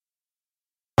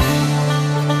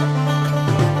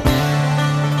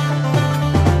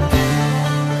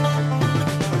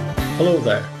Hello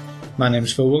there, my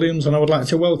name's Phil Williams and I would like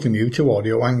to welcome you to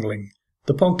Audio Angling,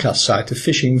 the podcast site of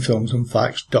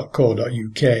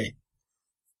fishingfilmsandfacts.co.uk.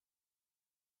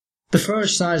 The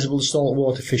first sizable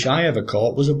saltwater fish I ever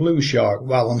caught was a blue shark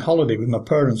while on holiday with my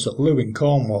parents at Looe in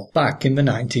Cornwall back in the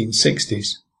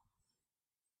 1960s.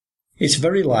 It's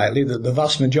very likely that the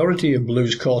vast majority of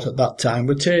blues caught at that time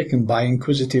were taken by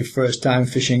inquisitive first-time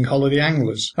fishing holiday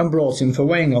anglers and brought in for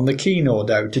weighing on the quay, no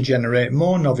doubt, to generate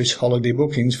more novice holiday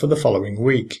bookings for the following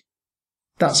week.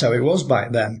 That's how it was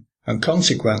back then, and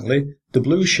consequently, the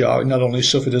blue shark not only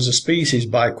suffered as a species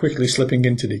by quickly slipping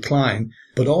into decline,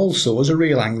 but also as a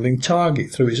real angling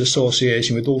target through its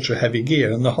association with ultra-heavy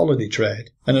gear and the holiday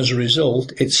trade, and as a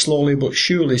result it slowly but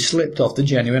surely slipped off the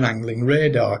genuine angling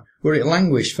radar, where it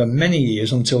languished for many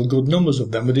years until good numbers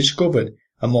of them were discovered,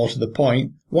 and more to the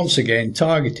point, once again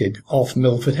targeted off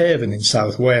Milford Haven in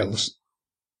South Wales.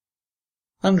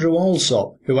 Andrew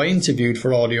Allsop, who I interviewed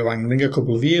for Audio Angling a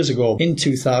couple of years ago in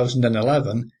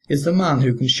 2011, is the man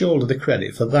who can shoulder the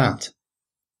credit for that.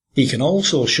 He can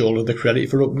also shoulder the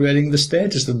credit for upgrading the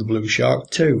status of the blue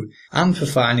shark too, and for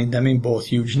finding them in both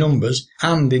huge numbers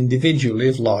and individually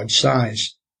of large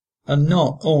size. And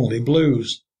not only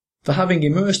blues. For having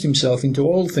immersed himself into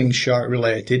all things shark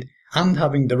related, and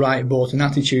having the right boat and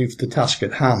attitude for the task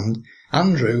at hand,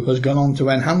 Andrew has gone on to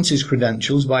enhance his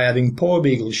credentials by adding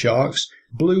porbeagle sharks,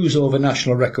 blues over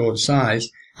national record size,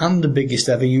 and the biggest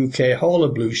ever UK haul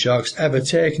of blue sharks ever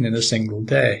taken in a single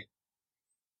day.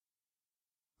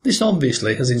 This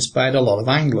obviously has inspired a lot of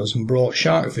anglers and brought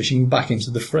shark fishing back into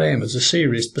the frame as a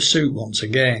serious pursuit once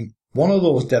again. One of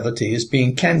those devotees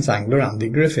being Kent angler Andy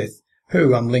Griffith,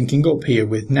 who I'm linking up here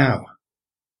with now.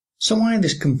 So why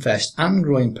this confessed and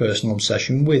growing personal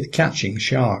obsession with catching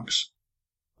sharks?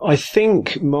 I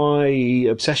think my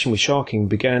obsession with sharking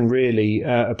began really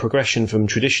a progression from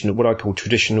what I call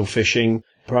traditional fishing,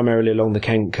 primarily along the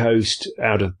Kent coast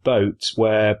out of boats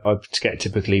where I get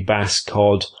typically bass,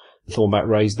 cod, thornback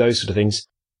rays, those sort of things.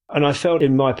 And I felt,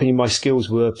 in my opinion, my skills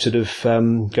were sort of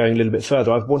going a little bit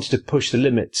further. I wanted to push the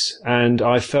limits, and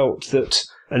I felt that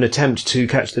an attempt to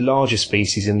catch the larger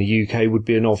species in the UK would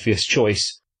be an obvious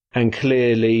choice. And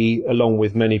clearly, along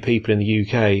with many people in the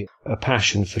UK, a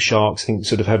passion for sharks. I think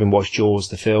sort of having watched Jaws,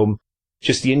 the film,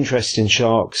 just the interest in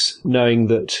sharks, knowing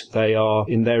that they are,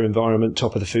 in their environment,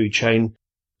 top of the food chain.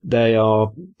 They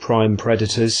are prime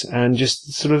predators, and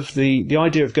just sort of the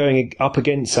idea of going up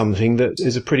against something that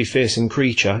is a pretty fearsome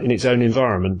creature in its own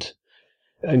environment.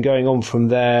 And going on from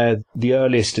there, the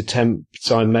earliest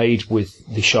attempts I made with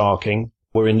the sharking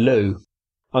were in Looe,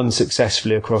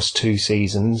 unsuccessfully across 2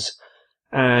 seasons.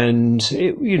 And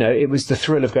it was the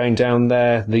thrill of going down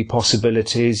there, the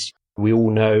possibilities. We all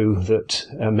know that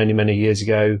many, many years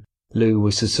ago, Looe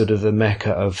was sort of the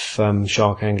mecca of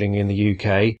shark angling in the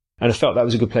UK. And I felt that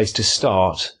was a good place to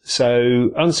start.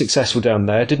 So unsuccessful down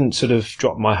there, didn't sort of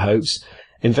drop my hopes,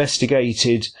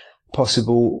 investigated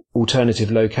possible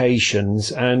alternative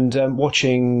locations, and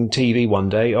watching TV one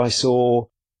day, I saw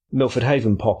Milford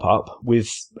Haven pop up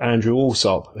with Andrew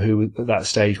Allsop, who at that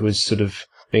stage was sort of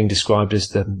being described as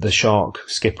the shark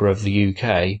skipper of the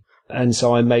UK. And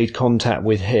so I made contact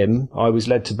with him. I was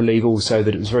led to believe also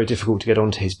that it was very difficult to get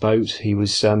onto his boat. He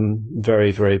was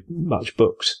very, very much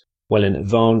booked well in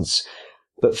advance,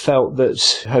 but felt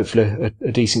that hopefully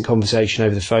a decent conversation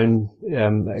over the phone,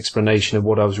 explanation of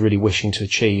what I was really wishing to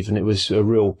achieve, and it was a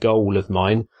real goal of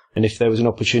mine. And if there was an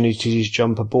opportunity to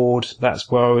jump aboard, that's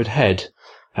where I would head.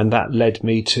 And that led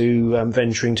me to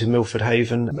venturing to Milford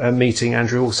Haven and meeting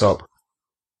Andrew Allsop.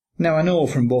 Now I know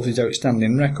from both his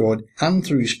outstanding record and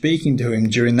through speaking to him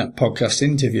during that podcast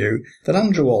interview that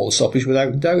Andrew Allsop is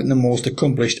without doubt the most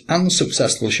accomplished and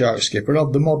successful shark skipper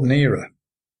of the modern era.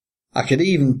 I could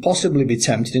even possibly be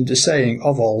tempted into saying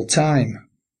of all time.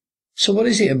 So what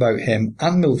is it about him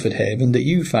and Milford Haven that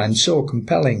you find so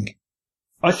compelling?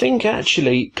 I think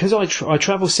actually, because I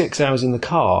travel 6 hours in the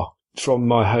car from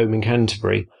my home in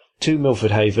Canterbury to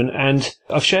Milford Haven, and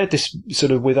I've shared this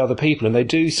sort of with other people, and they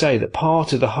do say that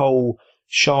part of the whole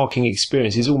sharking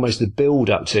experience is almost the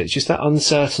build-up to it. It's just that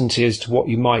uncertainty as to what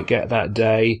you might get that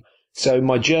day. So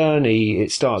my journey,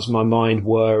 it starts my mind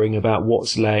worrying about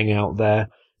what's laying out there.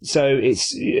 So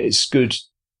it's good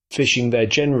fishing there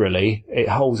generally. It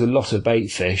holds a lot of bait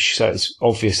fish, so it's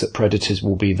obvious that predators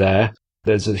will be there.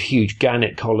 There's a huge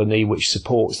gannet colony which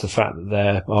supports the fact that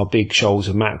there are big shoals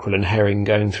of mackerel and herring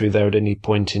going through there at any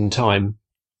point in time.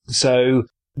 So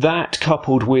that,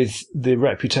 coupled with the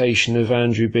reputation of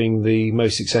Andrew being the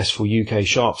most successful UK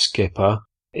shark skipper,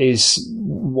 is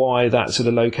why that sort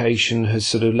of location has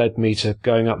sort of led me to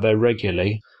going up there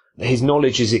regularly. His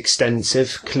knowledge is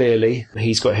extensive, clearly.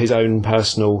 He's got his own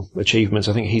personal achievements.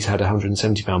 I think he's had a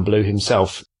 170-pound blue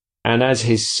himself. And as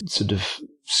his sort of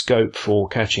scope for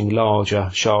catching larger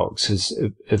sharks has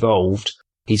evolved,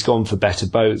 he's gone for better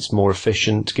boats, more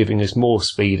efficient, giving us more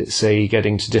speed at sea,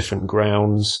 getting to different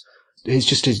grounds.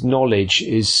 His knowledge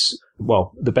is,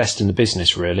 well, the best in the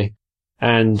business, really.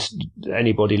 And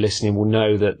anybody listening will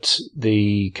know that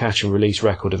the catch and release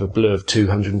record of a blue of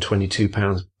 222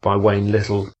 pounds by Wayne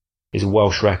Little is a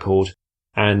Welsh record.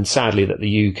 And sadly that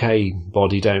the UK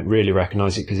body don't really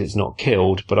recognise it because it's not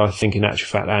killed. But I think in actual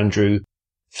fact, Andrew,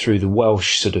 through the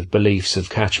Welsh sort of beliefs of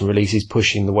catch and release, is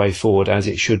pushing the way forward as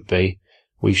it should be.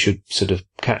 We should sort of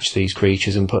catch these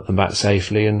creatures and put them back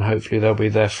safely, and hopefully they'll be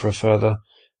there for a further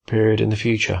period in the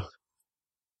future.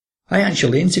 I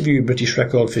actually interviewed British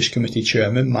Record Fish Committee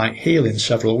Chairman Mike Healing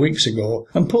several weeks ago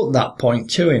and put that point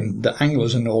to him, that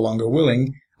anglers are no longer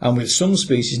willing, and with some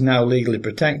species now legally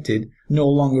protected, no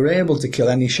longer able to kill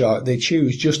any shark they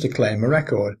choose just to claim a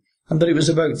record, and that it was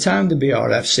about time the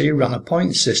BRFC ran a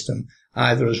point system,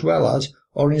 either as well as,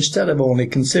 or instead of only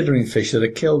considering fish that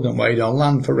are killed and weighed on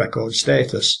land for record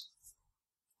status.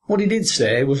 What he did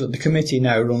say was that the committee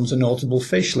now runs a notable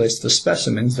fish list for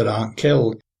specimens that aren't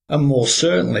killed, and most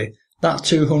certainly that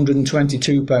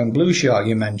 222-pound blue shark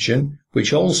you mentioned,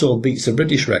 which also beats the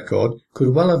British record,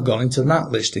 could well have gone into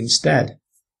that list instead.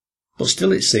 But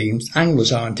still it seems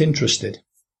anglers aren't interested.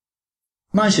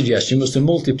 My suggestion was to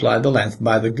multiply the length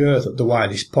by the girth at the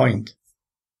widest point.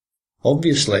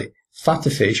 Obviously, fatter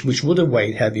fish which would have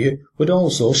weighed heavier would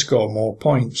also score more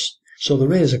points, so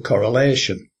there is a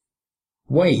correlation.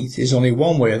 Weight is only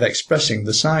one way of expressing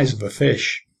the size of a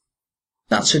fish.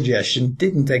 That suggestion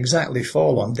didn't exactly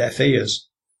fall on deaf ears.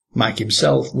 Mike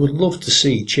himself would love to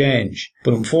see change,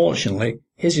 but unfortunately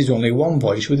his is only one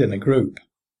voice within a group.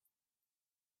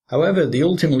 However they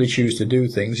ultimately choose to do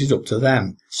things is up to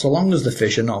them, so long as the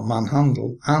fish are not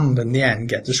manhandled and in the end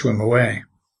get to swim away.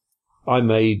 I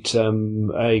made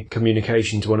a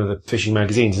communication to one of the fishing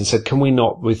magazines and said, can we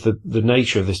not, with the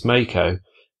nature of this Mako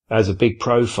as a big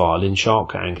profile in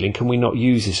shark angling, can we not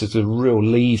use this as a real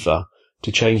lever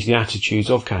to change the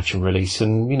attitudes of catch and release?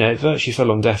 And, it virtually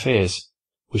fell on deaf ears,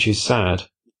 which is sad.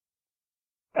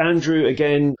 Andrew,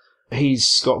 again,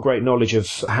 he's got great knowledge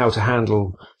of how to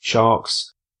handle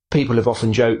sharks. People have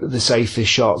often joked that the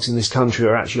safest sharks in this country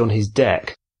are actually on his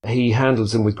deck. He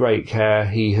handles them with great care.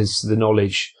 He has the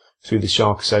knowledge through the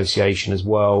Shark Association as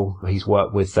well. He's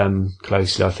worked with them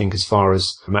closely, I think, as far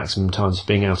as maximum times of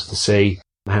being out of the sea,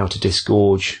 how to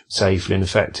disgorge safely and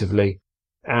effectively.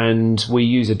 And we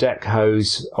use a deck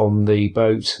hose on the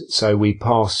boat, so we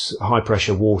pass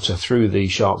high-pressure water through the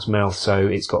shark's mouth, so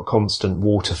it's got constant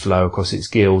water flow across its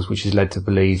gills, which is led to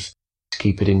believe to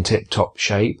keep it in tip-top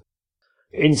shape.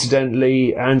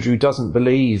 Incidentally, Andrew doesn't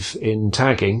believe in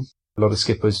tagging. A lot of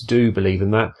skippers do believe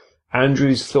in that.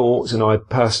 Andrew's thoughts, and I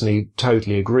personally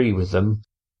totally agree with them,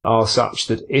 are such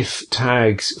that if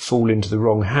tags fall into the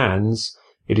wrong hands,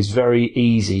 it is very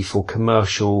easy for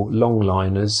commercial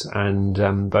longliners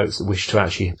and boats that wish to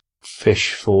actually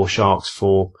fish for sharks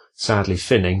for, sadly,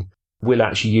 finning, will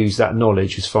actually use that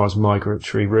knowledge as far as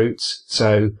migratory routes.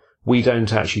 So we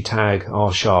don't actually tag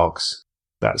our sharks.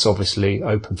 That's obviously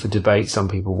open for debate. Some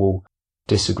people will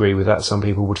disagree with that. Some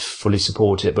people would fully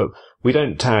support it. But we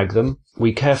don't tag them.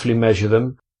 We carefully measure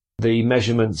them. The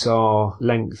measurements are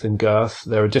length and girth.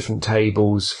 There are different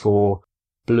tables for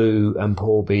blue and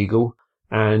porbeagle.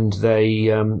 And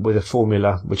they, with a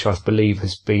formula which I believe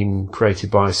has been created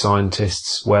by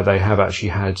scientists, where they have actually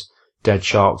had dead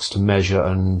sharks to measure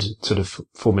and sort of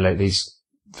formulate these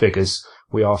figures,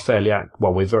 we are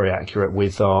we're very accurate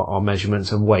with our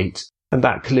measurements and weight. And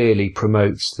that clearly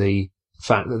promotes the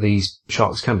fact that these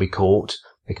sharks can be caught.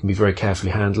 They can be very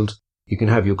carefully handled. You can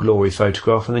have your glory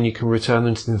photograph and then you can return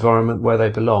them to the environment where they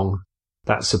belong.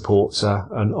 That supports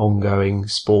an ongoing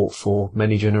sport for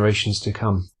many generations to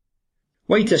come.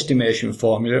 Weight estimation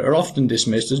formulae are often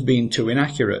dismissed as being too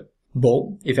inaccurate, but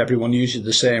if everyone uses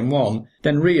the same one,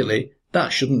 then really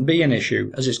that shouldn't be an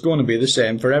issue, as it's going to be the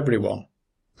same for everyone.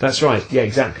 That's right, yeah,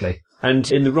 exactly.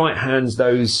 And in the right hands,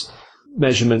 those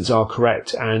measurements are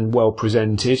correct and well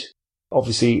presented.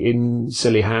 Obviously, in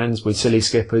silly hands with silly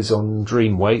skippers on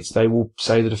dream weights, they will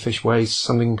say that a fish weighs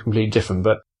something completely different,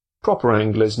 but proper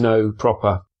anglers know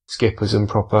proper skippers and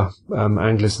proper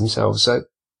anglers themselves, so.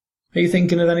 Are you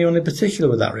thinking of anyone in particular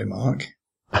with that remark?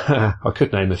 I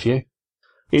could name a few.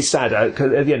 It's sad,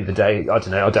 because at the end of the day, I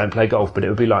don't know, I don't play golf, but it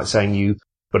would be like saying you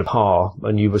got a par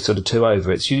and you were sort of 2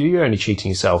 over. You're only cheating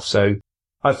yourself. So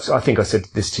I think I said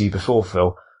this to you before,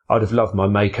 Phil. I'd have loved my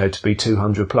Mako to be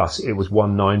 200 plus. It was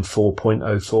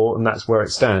 194.04, and that's where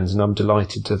it stands, and I'm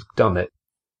delighted to have done it.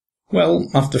 Well,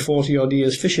 after 40 odd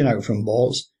years fishing out from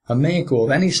boats, a Mako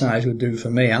of any size would do for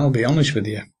me, I'll be honest with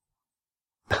you.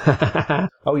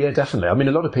 Oh yeah, definitely. I mean,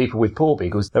 a lot of people with Paul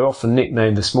Beagles, they're often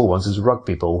nicknamed the small ones as a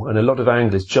rugby ball, and a lot of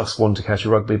anglers just want to catch a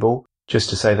rugby ball just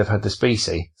to say they've had the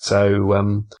species. So,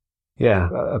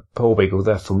 a Paul Beagle,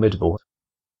 they're formidable.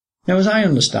 Now, as I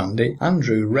understand it,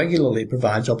 Andrew regularly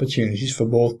provides opportunities for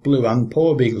both blue and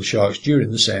Paul Beagle sharks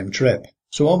during the same trip,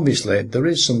 so obviously there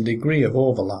is some degree of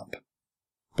overlap.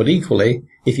 But equally,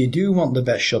 if you do want the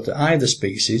best shot at either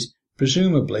species,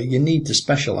 presumably you need to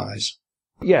specialise.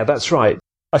 Yeah, that's right.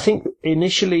 I think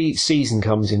initially season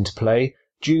comes into play.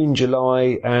 June,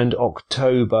 July and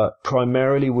October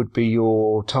primarily would be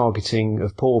your targeting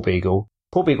of Paul Beagle.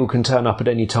 Paul Beagle can turn up at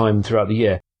any time throughout the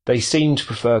year. They seem to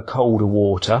prefer colder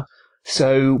water,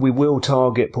 so we will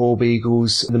target Paul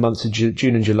Beagles in the months of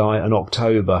June and July and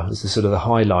October as the sort of the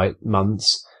highlight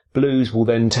months. Blues will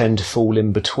then tend to fall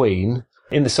in between.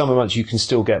 In the summer months you can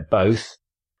still get both,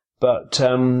 but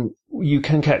you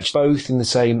can catch both in the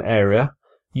same area.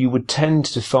 You would tend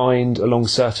to find along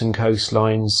certain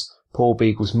coastlines Paul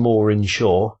Beagles more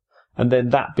inshore, and then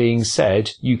that being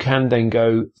said, you can then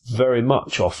go very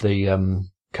much off the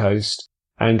coast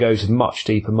and go to much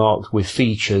deeper marks with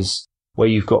features where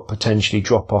you've got potentially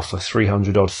drop off of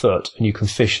 300 odd foot, and you can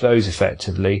fish those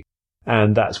effectively,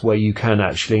 and that's where you can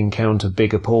actually encounter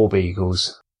bigger Paul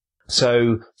Beagles.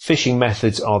 So fishing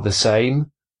methods are the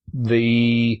same.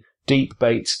 The deep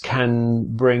baits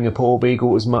can bring a Paul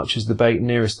Beagle as much as the bait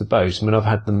nearest the boat. I mean, I've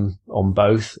had them on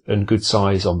both and good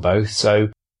size on both, so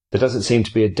there doesn't seem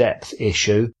to be a depth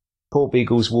issue. Paul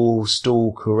Beagles will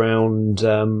stalk around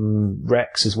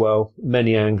wrecks as well.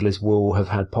 Many anglers will have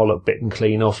had pollock bitten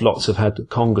clean off. Lots have had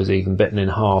congers even bitten in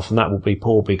half, and that will be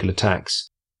Paul Beagle attacks.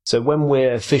 So when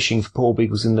we're fishing for Paul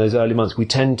Beagles in those early months, we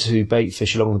tend to bait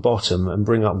fish along the bottom and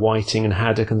bring up whiting and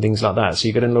haddock and things like that. So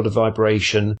you're getting a lot of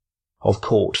vibration of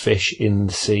caught fish in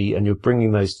the sea, and you're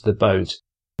bringing those to the boat,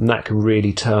 and that can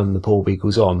really turn the Paul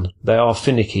Beagles on. They are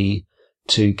finicky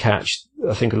to catch.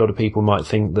 I think a lot of people might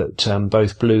think that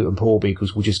both blue and Paul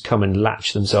Beagles will just come and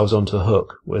latch themselves onto a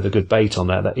hook with a good bait on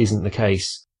there. That isn't the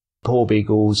case. Paul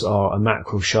Beagles are a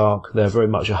mackerel shark. They're very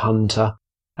much a hunter.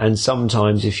 And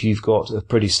sometimes if you've got a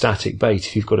pretty static bait,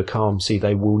 if you've got a calm sea,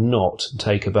 they will not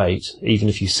take a bait, even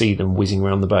if you see them whizzing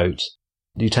around the boat.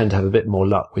 You tend to have a bit more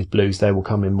luck with blues. They will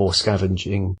come in more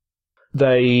scavenging.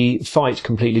 They fight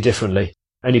completely differently.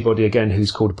 Anybody, again,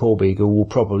 who's called a Paul Beagle will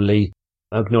probably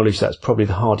acknowledge that's probably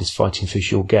the hardest fighting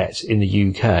fish you'll get in the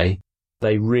UK.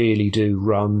 They really do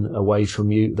run away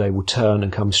from you. They will turn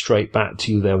and come straight back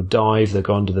to you. They'll dive. They'll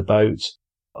go under the boat.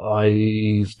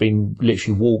 I've been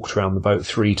literally walked around the boat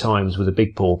 3 times with a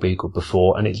big Paul Beagle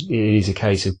before, and it is a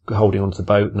case of holding onto the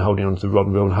boat and holding onto the rod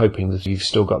and reel and hoping that you've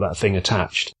still got that thing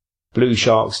attached. Blue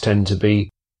sharks tend to be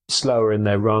slower in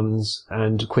their runs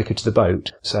and quicker to the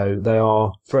boat, so they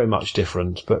are very much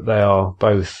different, but they are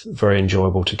both very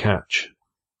enjoyable to catch.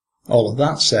 All of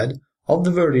that said, of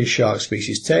the various shark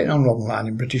species taken on rod and line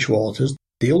in British waters,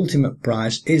 the ultimate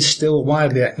prize is still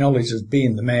widely acknowledged as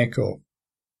being the Mako.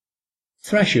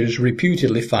 Threshers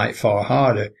reputedly fight far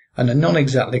harder, and are not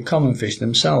exactly common fish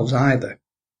themselves either.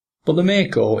 But the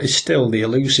Mako is still the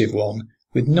elusive one,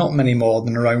 with not many more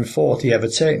than around 40 ever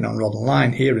taken on rod and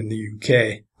line here in the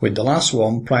UK, with the last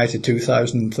one, prior to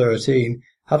 2013,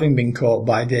 having been caught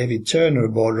by David Turner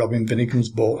aboard Robin Vinnigham's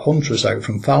boat Huntress out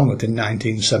from Falmouth in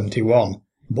 1971,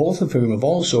 both of whom have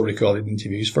also recorded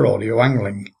interviews for Audio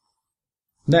Angling.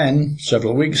 Then,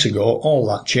 several weeks ago, all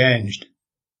that changed.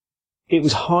 It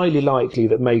was highly likely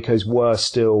that Makos were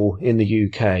still in the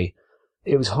UK.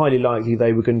 It was highly likely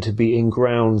they were going to be in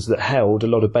grounds that held a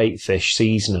lot of bait fish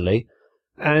seasonally.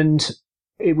 And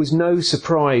it was no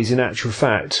surprise, in actual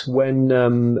fact, when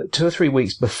 2 or 3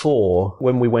 weeks before,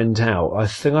 when we went out, I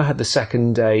think I had the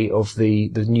second day of the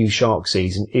new shark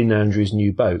season in Andrew's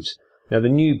new boat. Now, the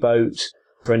new boat,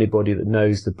 for anybody that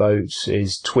knows the boat,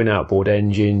 is twin outboard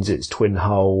engines, it's twin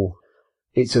hull.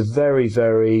 It's a very,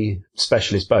 very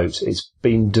specialist boat. It's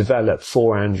been developed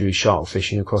for Andrew shark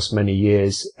fishing across many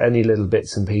years. Any little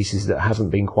bits and pieces that haven't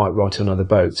been quite right on other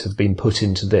boats have been put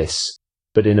into this,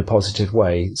 but in a positive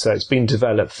way. So it's been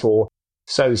developed for,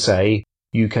 so say,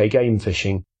 UK game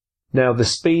fishing. Now, the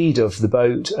speed of the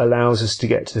boat allows us to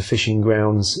get to the fishing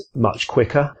grounds much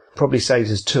quicker, probably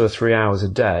saves us 2 or 3 hours a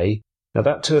day. Now,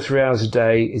 that 2 or 3 hours a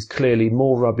day is clearly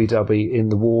more rubby-dubby in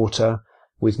the water,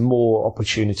 with more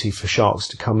opportunity for sharks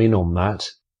to come in on that.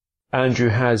 Andrew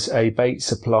has a bait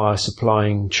supplier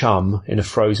supplying chum in a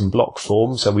frozen block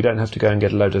form, so we don't have to go and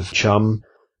get a load of chum.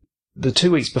 the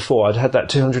 2 weeks before, I'd had that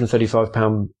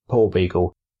 235-pound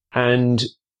porbeagle, and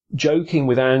joking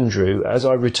with Andrew, as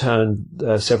I returned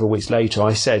several weeks later,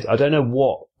 I said, I don't know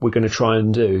what we're going to try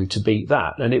and do to beat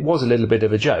that. And it was a little bit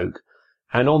of a joke.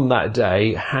 And on that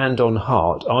day, hand on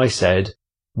heart, I said,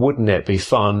 wouldn't it be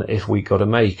fun if we got a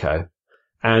Mako?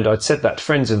 And I'd said that to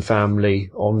friends and family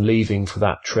on leaving for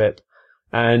that trip.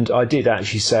 And I did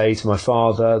actually say to my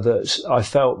father that I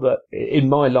felt that in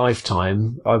my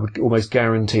lifetime, I would almost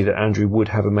guarantee that Andrew would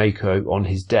have a Mako on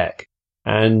his deck.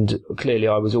 And clearly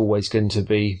I was always going to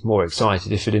be more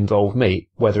excited if it involved me,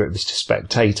 whether it was to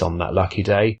spectate on that lucky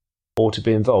day or to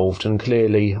be involved. And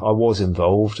clearly I was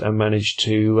involved and managed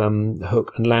to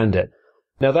hook and land it.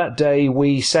 Now that day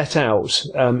we set out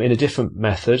in a different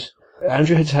method.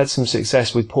 Andrew had had some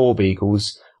success with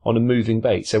porbeagles on a moving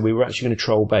bait, so we were actually going to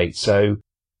troll bait. So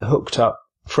hooked up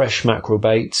fresh mackerel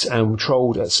baits and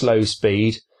trolled at slow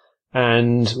speed.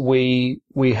 And we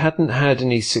hadn't had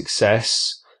any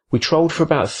success. We trolled for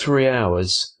about 3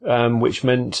 hours, which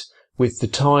meant with the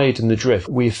tide and the drift,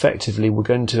 we effectively were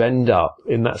going to end up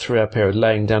in that 3 hour period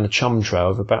laying down a chum trail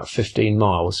of about 15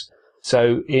 miles.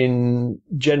 So in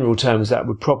general terms, that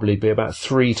would probably be about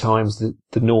 3 times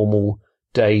the normal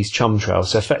day's chum trail.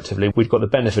 So effectively, we'd got the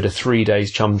benefit of 3 days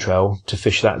chum trail to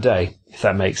fish that day, if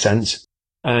that makes sense.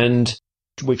 And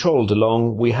we trolled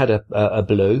along. We had a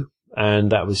blue,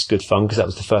 and that was good fun because that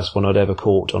was the first one I'd ever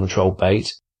caught on a troll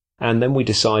bait. And then we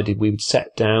decided we would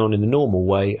set down in the normal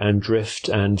way and drift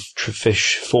and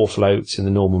fish 4 floats in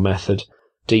the normal method,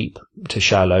 deep to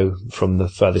shallow from the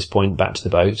furthest point back to the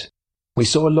boat. We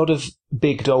saw a lot of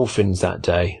big dolphins that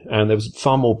day, and there was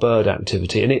far more bird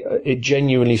activity, and it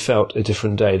genuinely felt a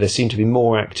different day. There seemed to be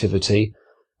more activity.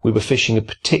 We were fishing a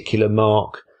particular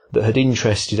mark that had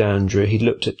interested Andrew. He'd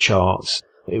looked at charts.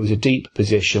 It was a deep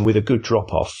position with a good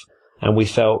drop-off, and we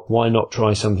felt, why not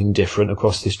try something different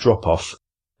across this drop-off?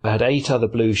 I had 8 other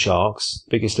blue sharks,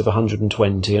 biggest of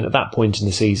 120, and at that point in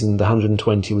the season, the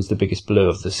 120 was the biggest blue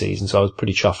of the season, so I was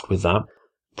pretty chuffed with that.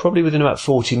 Probably within about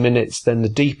 40 minutes, then the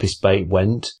deepest bait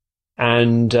went,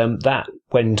 and that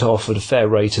went off at a fair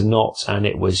rate of knots, and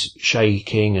it was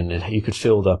shaking, and you could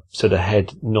feel the sort of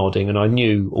head nodding, and I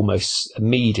knew almost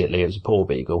immediately it was a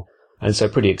porbeagle, and so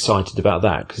pretty excited about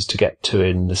that, because to get 2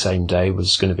 in the same day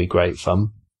was going to be great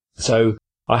fun. So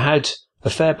I had a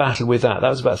fair battle with that. That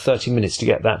was about 30 minutes to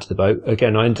get that to the boat.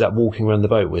 Again, I ended up walking around the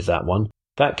boat with that one.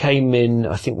 That came in,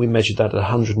 I think we measured that at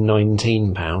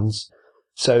 119 pounds.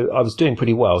 So I was doing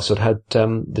pretty well. So I'd had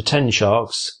the 10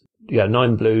 sharks,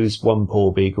 9 blues, 1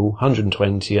 porbeagle,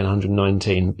 120 and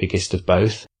 119, biggest of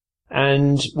both.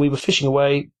 And we were fishing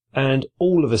away, and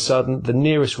all of a sudden, the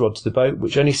nearest rod to the boat,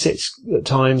 which only sits at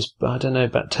times, I don't know,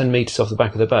 about 10 metres off the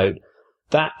back of the boat,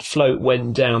 that float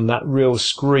went down, that reel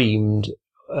screamed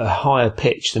a higher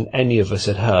pitch than any of us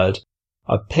had heard.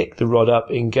 I picked the rod up,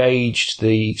 engaged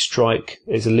the strike,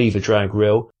 it's a lever drag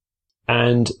reel,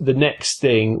 and the next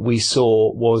thing we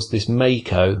saw was this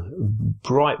Mako,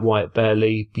 bright white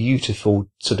belly, beautiful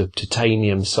sort of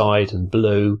titanium side and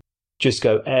blue, just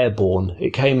go airborne.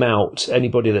 It came out,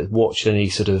 anybody that watched any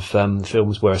sort of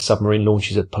films where a submarine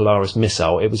launches a Polaris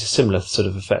missile, it was a similar sort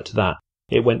of effect to that.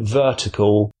 It went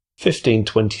vertical, 15,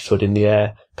 20 foot in the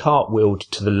air, cartwheeled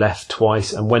to the left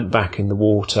twice and went back in the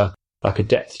water like a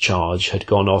depth charge had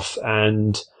gone off,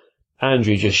 and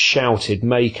Andrew just shouted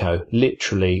Mako,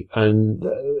 literally, and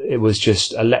it was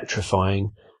just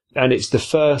electrifying. And it's the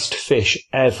first fish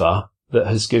ever that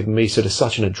has given me sort of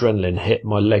such an adrenaline hit,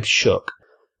 my legs shook.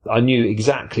 I knew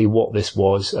exactly what this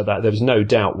was, that there was no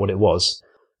doubt what it was,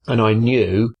 and I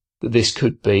knew that this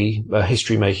could be a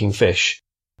history-making fish.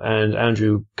 And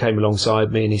Andrew came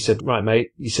alongside me and he said, right,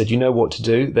 mate, he said, you know what to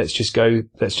do. Let's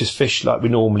just fish like we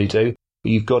normally do.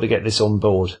 But you've got to get this on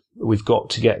board. We've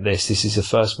got to get this. This is the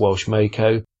first Welsh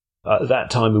Mako. At that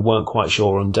time, we weren't quite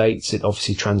sure on dates. It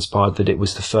obviously transpired that it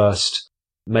was the first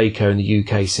Mako in the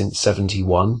UK since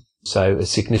 71. So a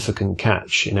significant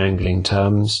catch in angling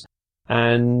terms.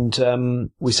 And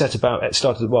we set about,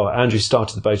 Andrew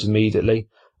started the boat immediately.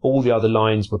 All the other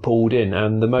lines were pulled in,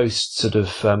 and the most sort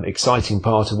of exciting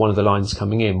part of one of the lines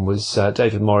coming in was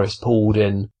David Morris pulled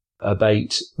in a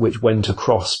bait which went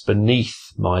across beneath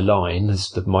my line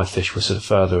as my fish were sort of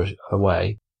further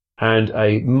away, and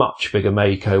a much bigger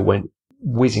Mako went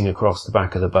whizzing across the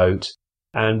back of the boat,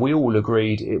 and we all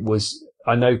agreed it was,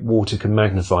 I know water can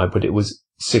magnify, but it was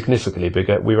significantly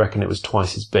bigger. We reckon it was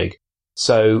twice as big.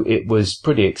 So it was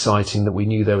pretty exciting that we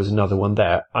knew there was another one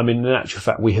there. I mean, in actual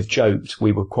fact, we have joked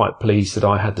we were quite pleased that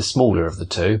I had the smaller of the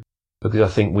two, because I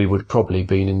think we would probably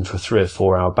been in for a 3 or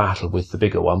 4 hour battle with the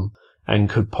bigger one and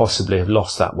could possibly have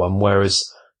lost that one, whereas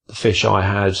the fish I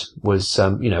had was,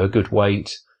 a good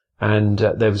weight And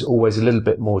there was always a little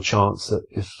bit more chance that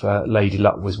if Lady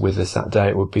Luck was with us that day,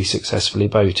 it would be successfully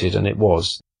boated, and it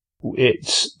was.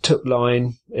 It took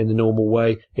line in the normal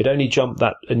way. It only jumped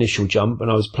that initial jump,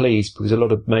 and I was pleased because a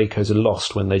lot of Makos are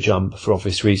lost when they jump for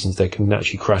obvious reasons. They can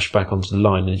actually crash back onto the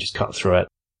line and just cut through it.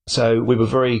 So we were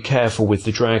very careful with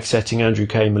the drag setting. Andrew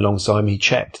came alongside me. He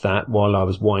checked that while I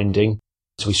was winding.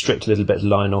 So we stripped a little bit of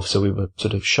line off, so we were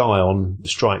sort of shy on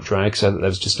strike drag, so that there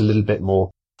was just a little bit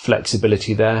more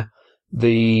flexibility there.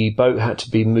 The boat had to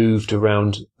be moved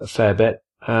around a fair bit.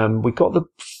 We got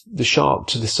the shark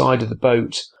to the side of the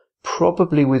boat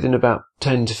probably within about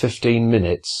 10 to 15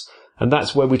 minutes. And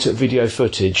that's where we took video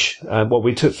footage.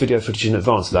 We took video footage in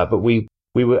advance of that, but we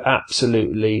were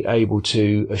absolutely able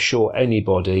to assure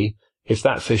anybody if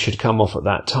that fish had come off at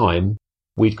that time,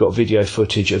 we'd got video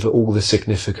footage of all the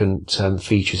significant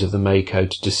features of the Mako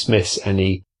to dismiss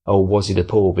any, was it a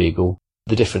poor beagle?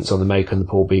 The difference on the Mako and the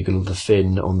poor beagle, the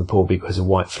fin on the poor beagle has a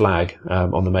white flag.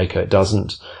 On the Mako it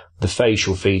doesn't. The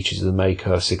facial features of the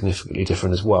Mako are significantly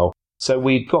different as well. So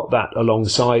we'd got that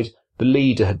alongside. The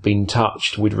leader had been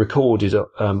touched. We'd recorded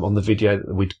on the video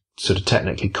that we'd sort of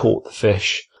technically caught the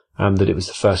fish, that it was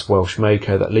the first Welsh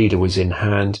Mako. That leader was in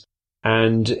hand.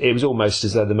 And it was almost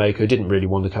as though the Mako didn't really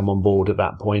want to come on board at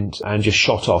that point and just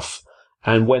shot off.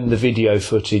 And when the video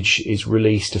footage is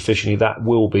released officially, that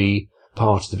will be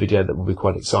part of the video that will be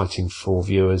quite exciting for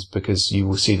viewers, because you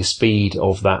will see the speed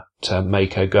of that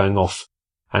Mako going off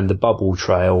and the bubble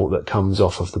trail that comes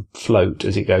off of the float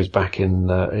as it goes back in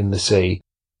the sea.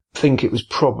 I think it was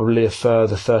probably a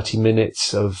further 30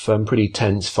 minutes of pretty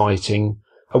tense fighting.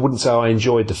 I wouldn't say I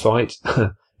enjoyed the fight.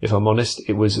 If I'm honest,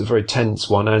 it was a very tense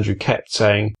one. Andrew kept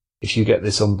saying, if you get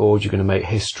this on board, you're going to make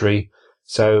history.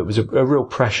 So it was a real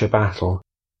pressure battle.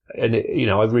 And,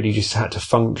 I really just had to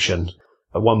function.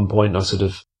 At one point, I sort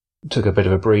of took a bit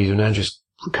of a breather, and Andrew just,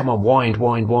 come on,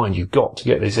 wind. You've got to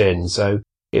get this in. So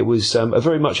it was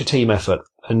very much a team effort.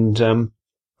 And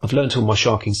I've learnt all my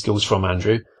sharking skills from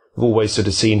Andrew. I've always sort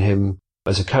of seen him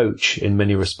as a coach in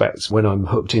many respects when I'm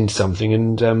hooked into something.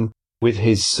 And with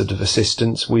his sort of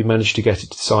assistance, we managed to get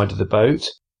it to the side of the boat.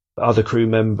 Other crew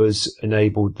members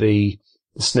enabled the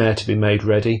snare to be made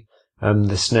ready.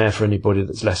 The snare, for anybody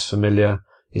that's less familiar,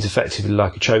 is effectively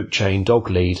like a choke chain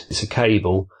dog lead. It's a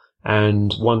cable,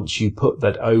 and once you put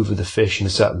that over the fish in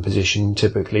a certain position,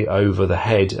 typically over the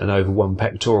head and over one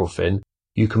pectoral fin,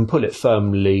 you can pull it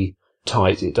firmly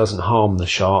tight. It doesn't harm the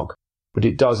shark, but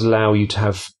it does allow you to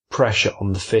have pressure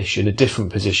on the fish in a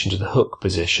different position to the hook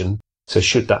position. So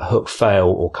should that hook fail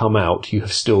or come out, you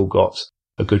have still got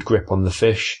a good grip on the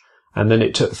fish. And then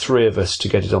it took 3 of us to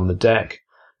get it on the deck.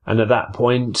 And at that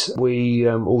point, we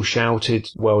all shouted,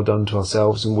 well done to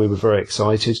ourselves, and we were very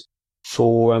excited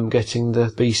for getting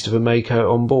the beast of a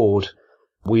Mako on board.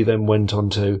 We then went on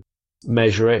to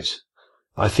measure it.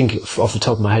 I think off the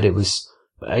top of my head, it was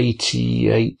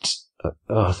 88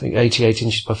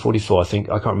 inches by 44, I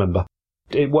can't remember.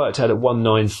 It worked out at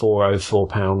 19404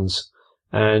 pounds.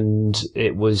 And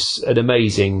it was an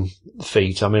amazing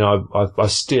feat. I mean, I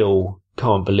still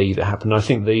can't believe it happened. I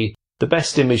think the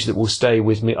best image that will stay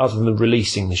with me, other than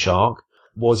releasing the shark,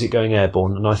 was it going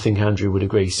airborne. And I think Andrew would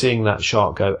agree. Seeing that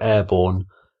shark go airborne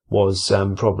was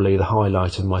probably the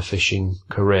highlight of my fishing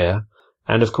career.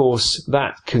 And of course,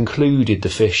 that concluded the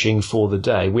fishing for the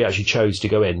day. We actually chose to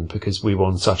go in because we were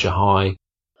on such a high.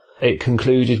 It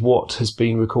concluded what has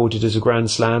been recorded as a Grand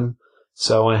Slam.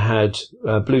 So I had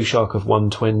a blue shark of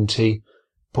 120,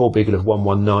 poor beagle of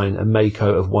 119, and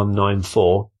Mako of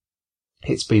 194.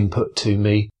 It's been put to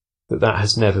me that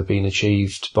has never been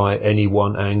achieved by any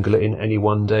one angler in any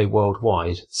one day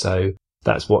worldwide. So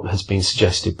that's what has been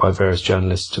suggested by various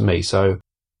journalists to me. So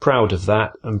proud of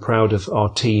that, and proud of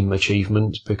our team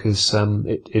achievement, because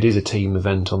it is a team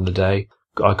event on the day.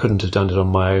 I couldn't have done it on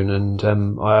my own, and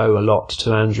I owe a lot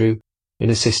to Andrew in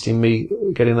assisting me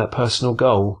getting that personal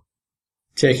goal.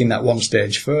 Taking that one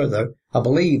stage further, I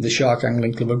believe the Shark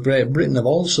Angling Club of Great Britain have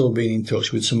also been in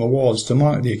touch with some awards to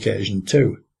mark the occasion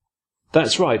too.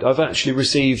 That's right. I've actually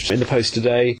received in the post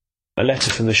today a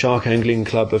letter from the Shark Angling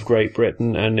Club of Great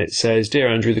Britain, and it says, Dear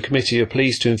Andrew, the committee are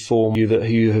pleased to inform you that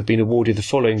you have been awarded the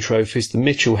following trophies: the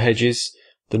Mitchell Hedges,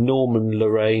 the Norman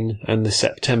Lorraine, and the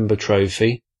September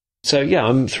Trophy. So yeah,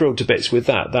 I'm thrilled to bits with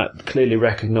that. That clearly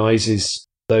recognises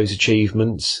those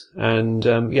achievements, and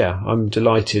I'm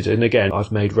delighted. And again,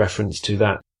 I've made reference to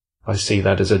that. I see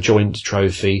that as a joint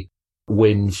trophy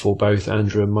win for both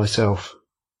Andrew and myself.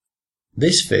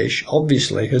 This fish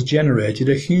obviously has generated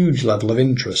a huge level of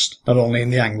interest, not only in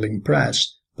the angling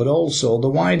press, but also the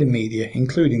wider media,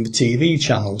 including the TV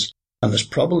channels, and has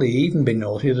probably even been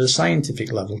noted at a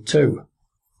scientific level too.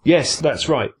 Yes, that's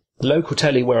right. The local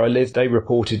telly where I lived, they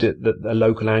reported it that a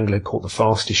local angler caught the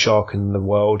fastest shark in the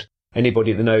world.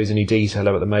 Anybody that knows any detail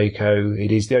about the Mako,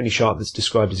 it is the only shark that's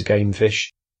described as a game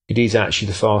fish. It is actually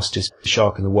the fastest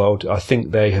shark in the world. I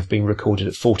think they have been recorded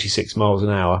at 46 miles an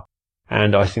hour.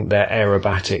 And I think their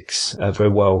aerobatics are very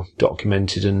well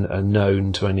documented and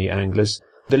known to any anglers.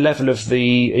 The level of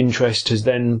the interest has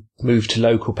then moved to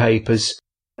local papers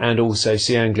and also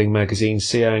Sea Angling magazine,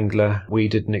 Sea Angler. We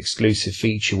did an exclusive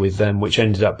feature with them, which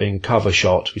ended up being a cover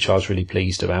shot, which I was really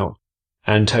pleased about.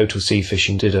 And Total Sea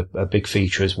Fishing did a big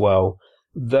feature as well.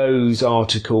 Those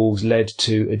articles led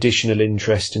to additional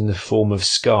interest in the form of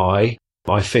Sky.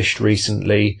 I fished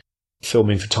recently,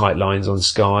 filming for Tight Lines on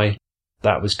Sky.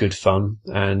 That was good fun,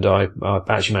 and I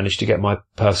actually managed to get my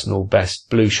personal best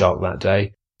blue shark that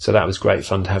day, so that was great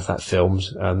fun to have that filmed.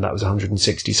 That was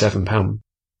 £167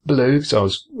 blue, so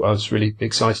I was really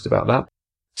excited about that.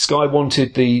 Sky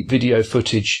wanted the video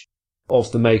footage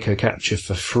of the Mako capture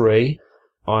for free.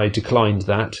 I declined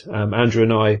that. Andrew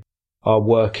and I are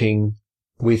working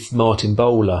with Martin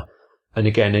Bowler, and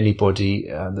again, anybody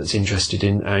that's interested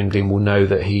in angling will know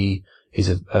that he is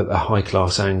a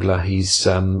high-class angler. He's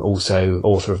also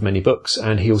author of many books,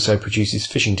 and he also produces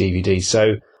fishing DVDs.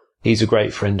 So he's a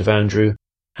great friend of Andrew,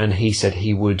 and he said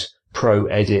he would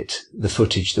pro-edit the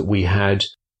footage that we had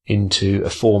into a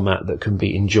format that can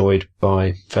be enjoyed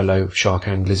by fellow shark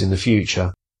anglers in the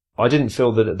future. I didn't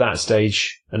feel that at that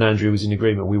stage, and Andrew was in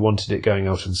agreement, we wanted it going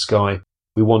out on Sky.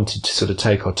 We wanted to sort of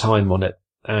take our time on it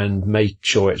and make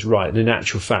sure it's right. And in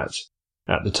actual fact,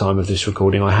 at the time of this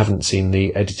recording, I haven't seen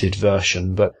the edited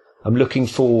version, but I'm looking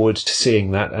forward to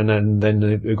seeing that and then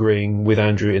agreeing with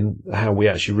Andrew in how we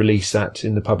actually release that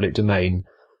in the public domain.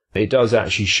 It does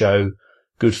actually show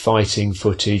good fighting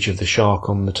footage of the shark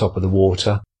on the top of the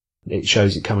water. It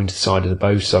shows it coming to the side of the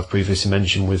boat, as I've previously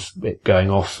mentioned, with it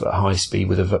going off at high speed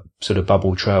with a sort of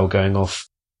bubble trail going off.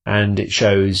 And it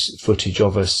shows footage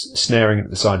of us snaring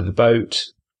at the side of the boat.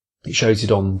 It shows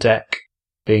it on deck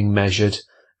being measured.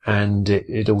 And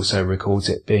it also records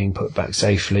it being put back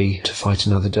safely to fight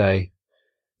another day.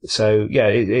 So, yeah,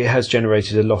 it has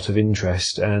generated a lot of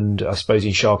interest, and I suppose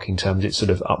in sharking terms, it's sort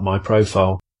of up my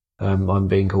profile. I'm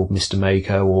being called Mr.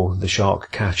 Mako or the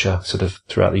shark catcher sort of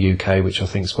throughout the UK, which I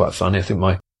think is quite funny. I think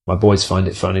my boys find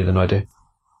it funnier than I do.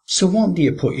 So what do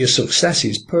you put your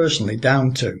successes personally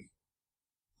down to?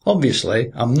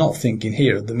 Obviously, I'm not thinking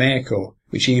here of the Mako,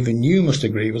 which even you must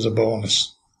agree was a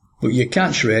bonus. But your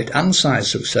catch rate and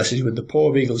size successes with the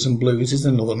porbeagles and blues is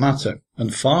another matter,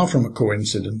 and far from a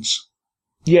coincidence.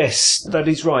 Yes, that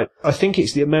is right. I think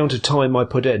it's the amount of time I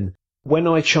put in. When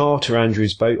I charter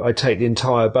Andrew's boat, I take the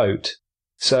entire boat.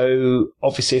 So,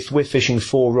 obviously, if we're fishing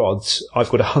 4 rods, I've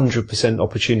got 100%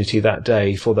 opportunity that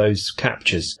day for those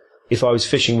captures. If I was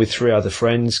fishing with 3 other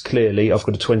friends, clearly, I've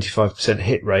got a 25%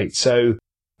 hit rate. So,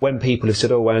 when people have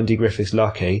said, oh, Andy Griffith's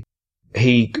lucky,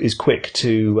 he is quick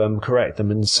to correct them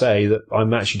and say that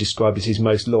I'm actually described as his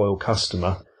most loyal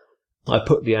customer. I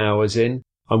put the hours in.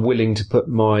 I'm willing to put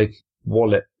my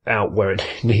wallet out where it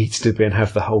needs to be and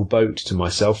have the whole boat to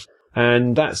myself.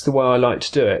 And that's the way I like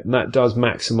to do it. And that does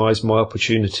maximise my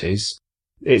opportunities.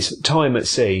 It's time at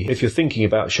sea. If you're thinking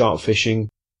about shark fishing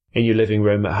in your living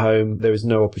room at home, there is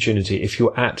no opportunity. If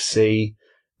you're at sea,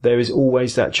 there is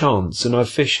always that chance. And I've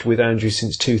fished with Andrew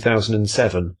since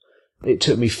 2007. It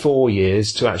took me 4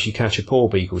 years to actually catch a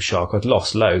porbeagle shark. I'd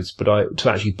lost loads, but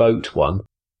to actually boat one.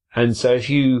 And so if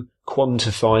you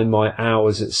quantify my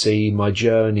hours at sea, my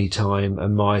journey time,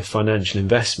 and my financial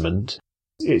investment,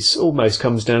 it almost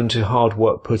comes down to hard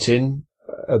work put in,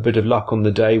 a bit of luck on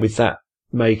the day with that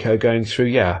Mako going through.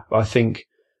 Yeah, I think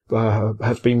I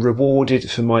have been rewarded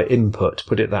for my input,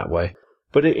 put it that way.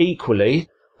 But equally,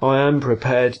 I am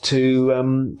prepared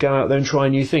to go out there and try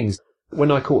new things. When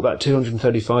I caught that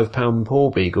 £235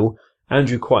 porbeagle,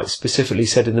 Andrew quite specifically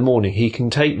said in the morning, he can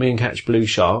take me and catch blue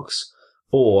sharks,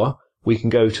 or we can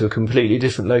go to a completely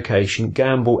different location,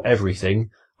 gamble everything.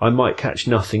 I might catch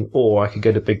nothing, or I could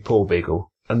get a big porbeagle.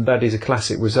 And that is a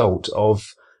classic result of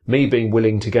me being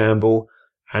willing to gamble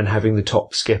and having the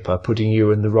top skipper putting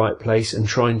you in the right place and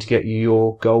trying to get you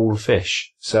your goal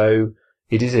fish. So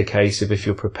it is a case of if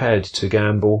you're prepared to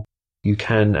gamble, you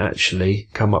can actually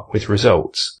come up with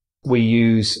results. We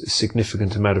use a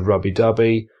significant amount of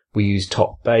rubby-dubby. We use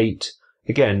top bait.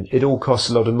 Again, it all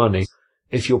costs a lot of money.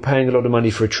 If you're paying a lot of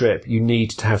money for a trip, you need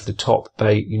to have the top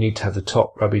bait, you need to have the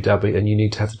top rubby-dubby, and you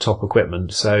need to have the top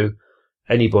equipment. So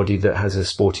anybody that has a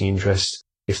sporting interest,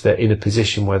 if they're in a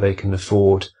position where they can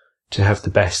afford to have the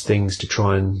best things to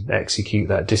try and execute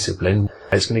that discipline,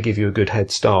 it's going to give you a good head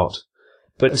start.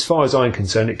 But as far as I'm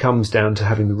concerned, it comes down to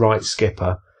having the right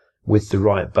skipper with the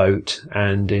right boat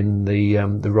and in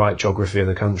the right geography of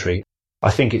the country. I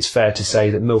think it's fair to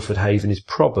say that Milford Haven is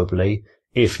probably,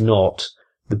 if not,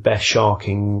 the best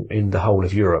sharking in the whole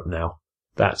of Europe now.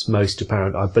 That's most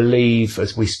apparent. I believe,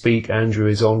 as we speak, Andrew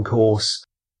is on course.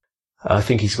 I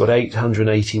think he's got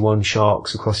 881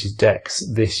 sharks across his decks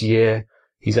this year.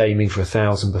 He's aiming for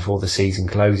 1,000 before the season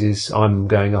closes. I'm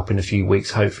going up in a few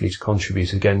weeks, hopefully, to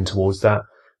contribute again towards that.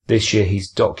 This year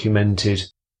he's documented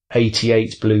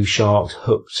 88 blue sharks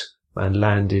hooked and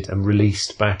landed and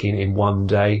released back in one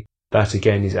day. That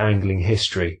again is angling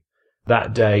history.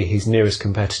 That day his nearest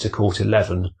competitor caught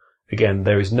 11. Again,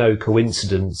 there is no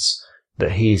coincidence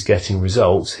that he is getting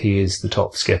results. He is the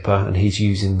top skipper and he's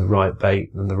using the right bait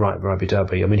and the right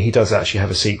rubby-dubby. I mean, he does actually have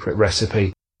a secret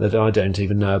recipe that I don't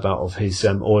even know about of his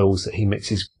oils that he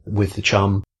mixes with the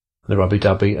chum, the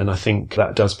rubby-dubby, and I think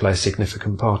that does play a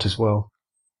significant part as well.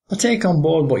 I take on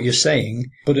board what you're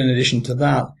saying, but in addition to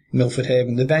that, Milford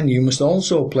Haven, the venue, must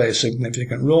also play a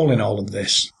significant role in all of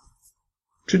this.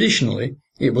 Traditionally,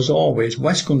 it was always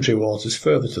West Country waters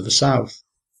further to the south.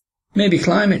 Maybe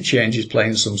climate change is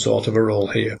playing some sort of a role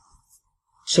here.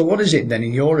 So what is it then,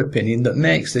 in your opinion, that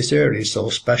makes this area so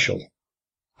special?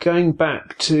 Going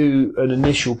back to an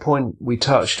initial point we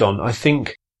touched on, I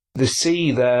think the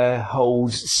sea there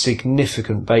holds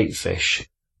significant bait fish.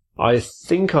 I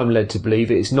think I'm led to believe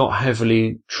it's not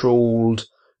heavily trawled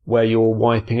where you're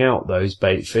wiping out those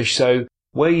bait fish. So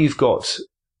where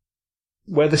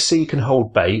the sea can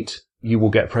hold bait, you will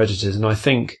get predators. And I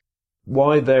think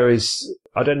why there is,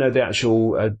 I don't know the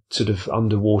actual sort of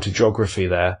underwater geography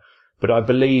there, but I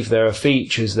believe there are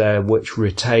features there which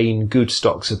retain good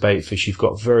stocks of bait fish. You've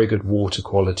got very good water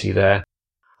quality there.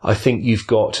 I think you've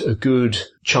got a good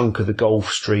chunk of the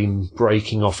Gulf Stream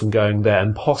breaking off and going there,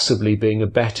 and possibly being a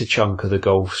better chunk of the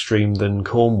Gulf Stream than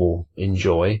Cornwall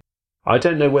enjoy. I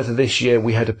don't know whether this year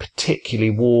we had a particularly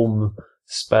warm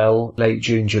spell, late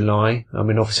June, July. I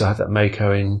mean, obviously I had that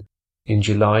Mako in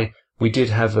July. We did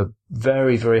have a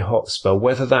very, very hot spell.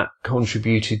 Whether that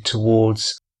contributed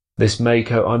towards this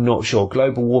Mako, I'm not sure.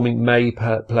 Global warming may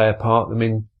play a part. I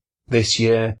mean, this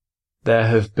year there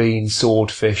have been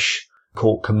swordfish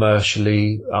caught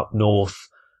commercially up north.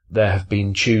 There have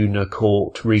been tuna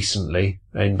caught recently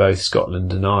in both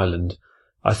Scotland and Ireland.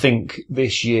 I think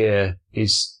this year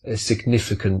is a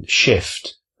significant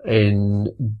shift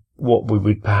in what we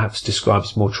would perhaps describe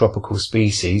as more tropical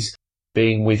species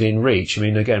being within reach. I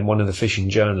mean, again, one of the fishing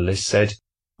journalists said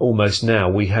almost now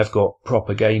we have got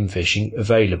proper game fishing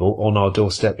available on our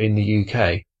doorstep in the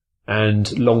UK,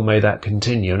 and long may that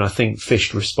continue. And I think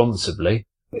fished responsibly,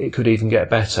 it could even get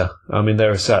better. I mean,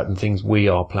 there are certain things we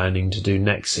are planning to do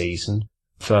next season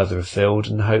further afield,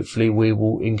 and hopefully we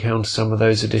will encounter some of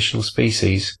those additional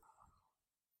species.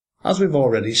 As we've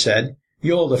already said,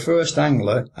 you're the first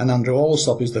angler and Andrew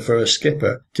Alsop is the first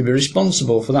skipper to be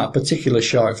responsible for that particular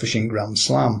shark fishing Grand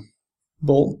Slam.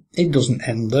 But it doesn't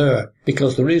end there,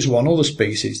 because there is one other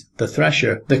species, the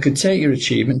thresher, that could take your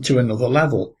achievement to another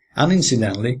level, and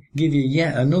incidentally give you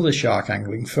yet another shark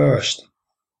angling first.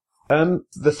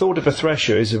 The thought of a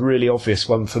thresher is a really obvious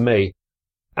one for me.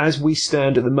 As we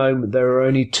stand at the moment, there are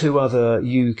only 2 other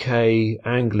UK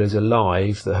anglers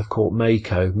alive that have caught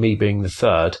Mako, me being the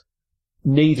third.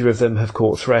 Neither of them have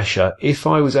caught thresher. If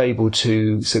I was able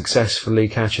to successfully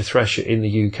catch a thresher in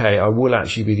the UK, I will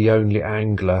actually be the only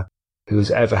angler who has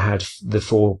ever had the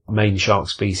 4 main shark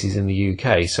species in the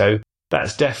UK. So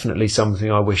that's definitely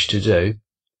something I wish to do.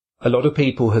 A lot of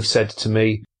people have said to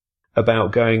me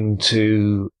about going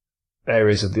to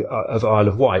areas of Isle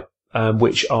of Wight,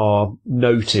 which are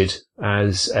noted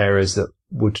as areas that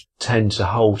would tend to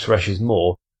hold threshers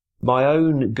more. My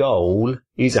own goal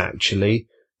is actually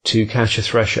to catch a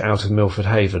thresher out of Milford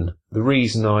Haven. The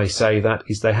reason I say that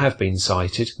is they have been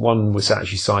sighted. One was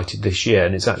actually sighted this year,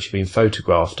 and it's actually been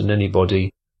photographed, and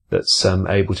anybody that's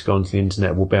able to go onto the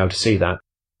internet will be able to see that.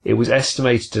 It was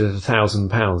estimated at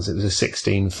 £1,000. It was a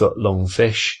 16-foot long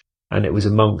fish, and it was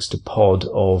amongst a pod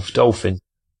of dolphin.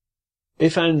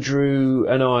 If Andrew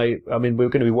and I mean, we're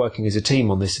going to be working as a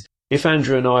team on this. If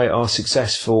Andrew and I are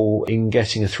successful in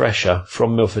getting a thresher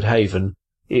from Milford Haven,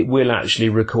 it will actually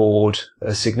record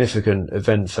a significant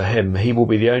event for him. He will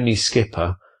be the only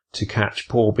skipper to catch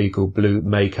porbeagle, blue,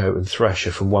 Mako and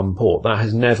thresher from one port. That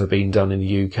has never been done in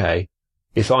the UK.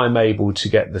 If I'm able to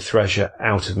get the thresher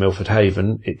out of Milford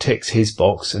Haven, it ticks his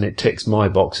box and it ticks my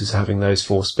box as having those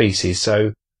 4 species.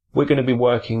 So we're going to be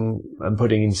working and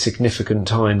putting in significant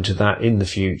time to that in the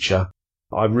future.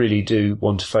 I really do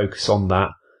want to focus on that.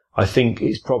 I think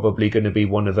it's probably going to be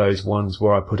one of those ones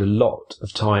where I put a lot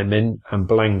of time in and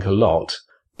blank a lot.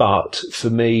 But for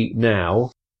me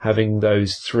now, having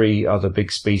those 3 other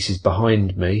big species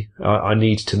behind me, I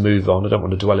need to move on. I don't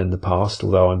want to dwell in the past,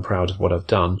 although I'm proud of what I've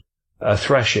done. A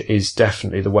thresher is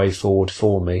definitely the way forward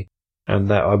for me, and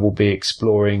that I will be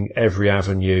exploring every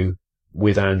avenue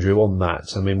with Andrew on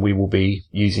that. I mean, we will be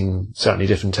using certainly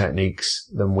different techniques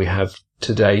than we have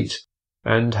to date,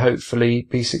 and hopefully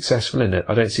be successful in it.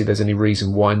 I don't see there's any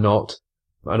reason why not.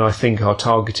 And I think our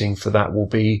targeting for that will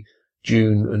be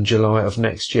June and July of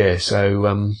next year. So,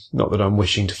 not that I'm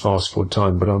wishing to fast forward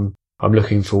time, but I'm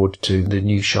looking forward to the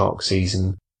new shark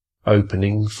season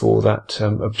opening for that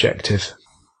objective.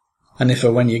 And if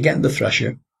or when you get the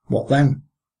thresher, what then?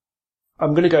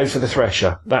 I'm going to go for the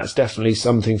thresher. That's definitely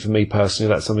something for me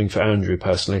personally. That's something for Andrew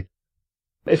personally.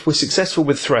 If we're successful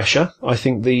with thresher, I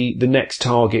think the next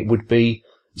target would be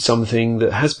something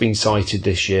that has been sighted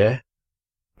this year.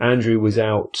 Andrew was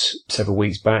out several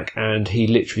weeks back, and he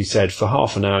literally said for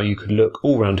half an hour you could look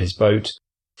all round his boat,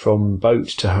 from boat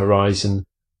to horizon,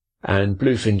 and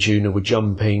bluefin tuna were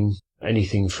jumping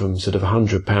anything from sort of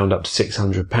 £100 up to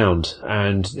 £600.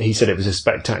 And he said it was a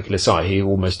spectacular sight. He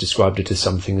almost described it as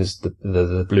something as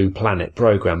the Blue Planet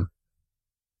programme.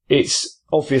 It's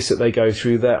obvious that they go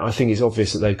through there. I think it's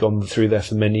obvious that they've gone through there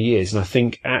for many years. And I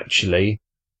think actually,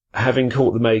 having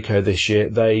caught the Mako this year,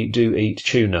 they do eat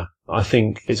tuna. I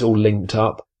think it's all linked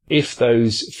up. If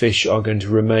those fish are going to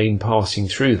remain passing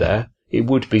through there, it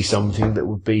would be something that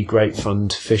would be great fun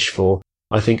to fish for.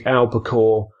 I think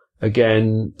albacore,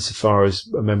 again, so far as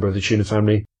a member of the tuna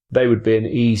family, they would be an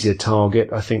easier target.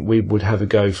 I think we would have a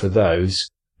go for those.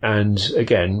 And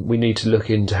again, we need to look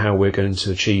into how we're going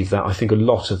to achieve that. I think a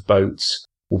lot of boats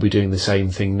will be doing the same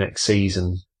thing next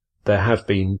season. There have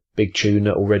been big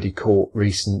tuna already caught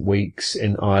recent weeks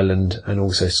in Ireland and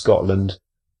also Scotland.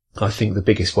 I think the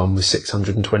biggest one was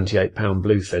 628 pound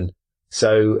bluefin.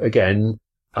 So again,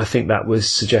 I think that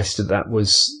was suggested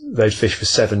they'd fished for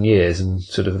 7 years and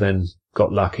sort of then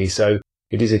got lucky. So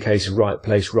it is a case of right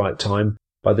place, right time.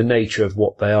 By the nature of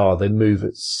what they are, they move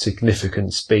at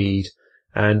significant speed,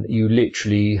 and you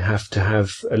literally have to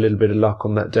have a little bit of luck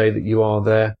on that day that you are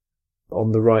there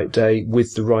on the right day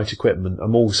with the right equipment.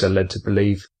 I'm also led to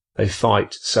believe they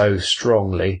fight so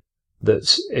strongly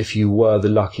that if you were the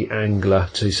lucky angler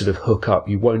to sort of hook up,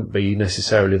 you won't be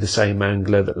necessarily the same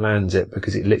angler that lands it,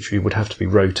 because it literally would have to be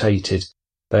rotated.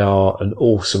 They are an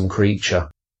awesome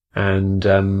creature, and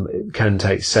it can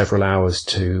take several hours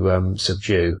to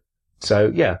subdue.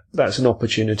 So yeah, that's an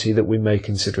opportunity that we may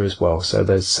consider as well. So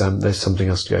there's something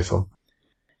else to go for.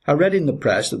 I read in the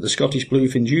press that the Scottish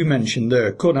bluefins you mentioned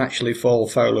there could actually fall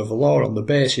foul of the law on the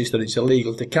basis that it's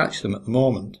illegal to catch them at the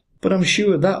moment. But I'm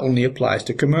sure that only applies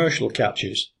to commercial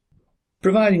catches.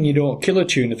 Providing you don't kill a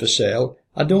tuna for sale,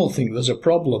 I don't think there's a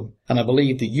problem, and I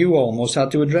believe that you almost had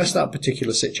to address that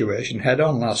particular situation head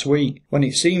on last week, when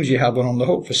it seems you had one on the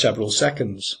hook for several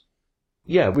seconds.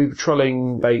 Yeah, we were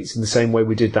trolling baits in the same way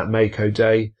we did that Mako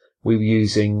day. We were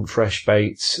using fresh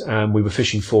baits, and we were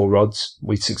fishing 4 rods.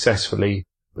 We successfully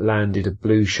landed a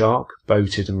blue shark,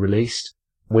 boated and released.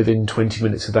 Within 20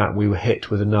 minutes of that, we were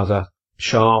hit with another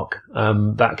shark.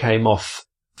 That came off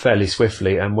fairly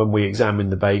swiftly, and when we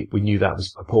examined the bait, we knew that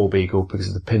was a porbeagle because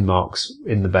of the pin marks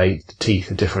in the bait. The teeth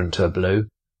are different to a blue.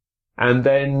 And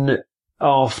then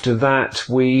after that,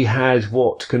 we had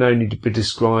what can only be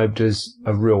described as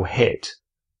a real hit.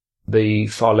 The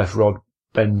far left rod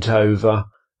bent over.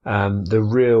 The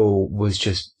reel was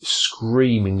just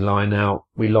screaming line out.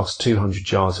 We lost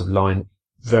 200 yards of line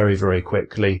very, very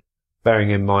quickly,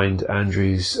 bearing in mind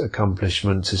Andrew's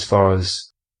accomplishments as far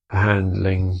as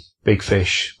handling big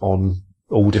fish on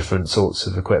all different sorts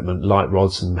of equipment, light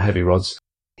rods and heavy rods.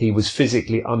 He was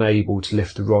physically unable to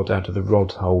lift the rod out of the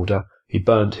rod holder. He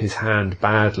burnt his hand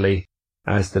badly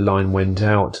as the line went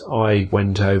out. I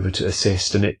went over to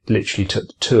assist, and it literally took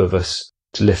the 2 of us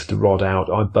to lift the rod out.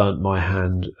 I burnt my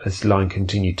hand as the line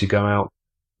continued to go out.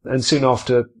 And soon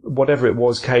after, whatever it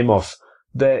was came off.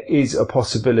 There is a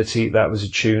possibility that was a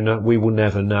tuna. We will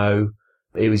never know.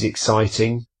 It was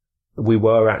exciting. We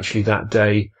were actually that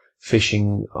day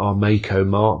fishing our Mako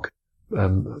mark.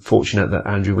 Fortunate that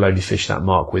Andrew will only fish that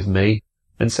mark with me.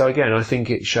 And so again, I think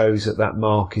it shows that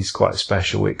mark is quite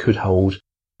special. It could hold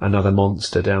another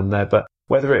monster down there, but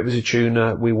whether it was a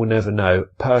tuna, we will never know.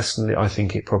 Personally, I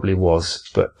think it probably was,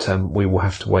 but we will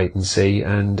have to wait and see,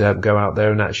 and go out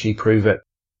there and actually prove it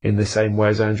in the same way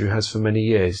as Andrew has for many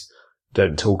years.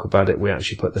 Don't talk about it, we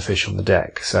actually put the fish on the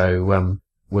deck. So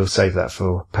we'll save that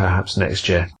for perhaps next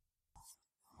year.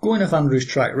 Going off Andrew's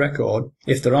track record,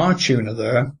 if there are tuna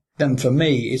there, then for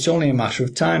me it's only a matter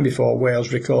of time before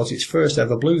Wales records its first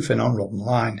ever bluefin on rod and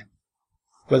line.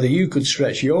 Whether you could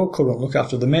stretch your current look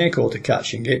after the Mako to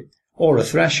catching it, or a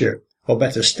thresher, or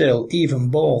better still, even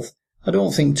both, I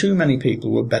don't think too many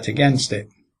people would bet against it.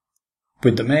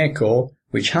 With the Mako,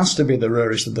 which has to be the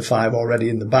rarest of the 5 already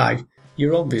in the bag,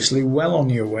 you're obviously well on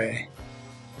your way.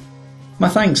 My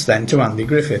thanks then to Andy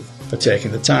Griffith for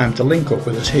taking the time to link up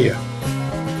with us here.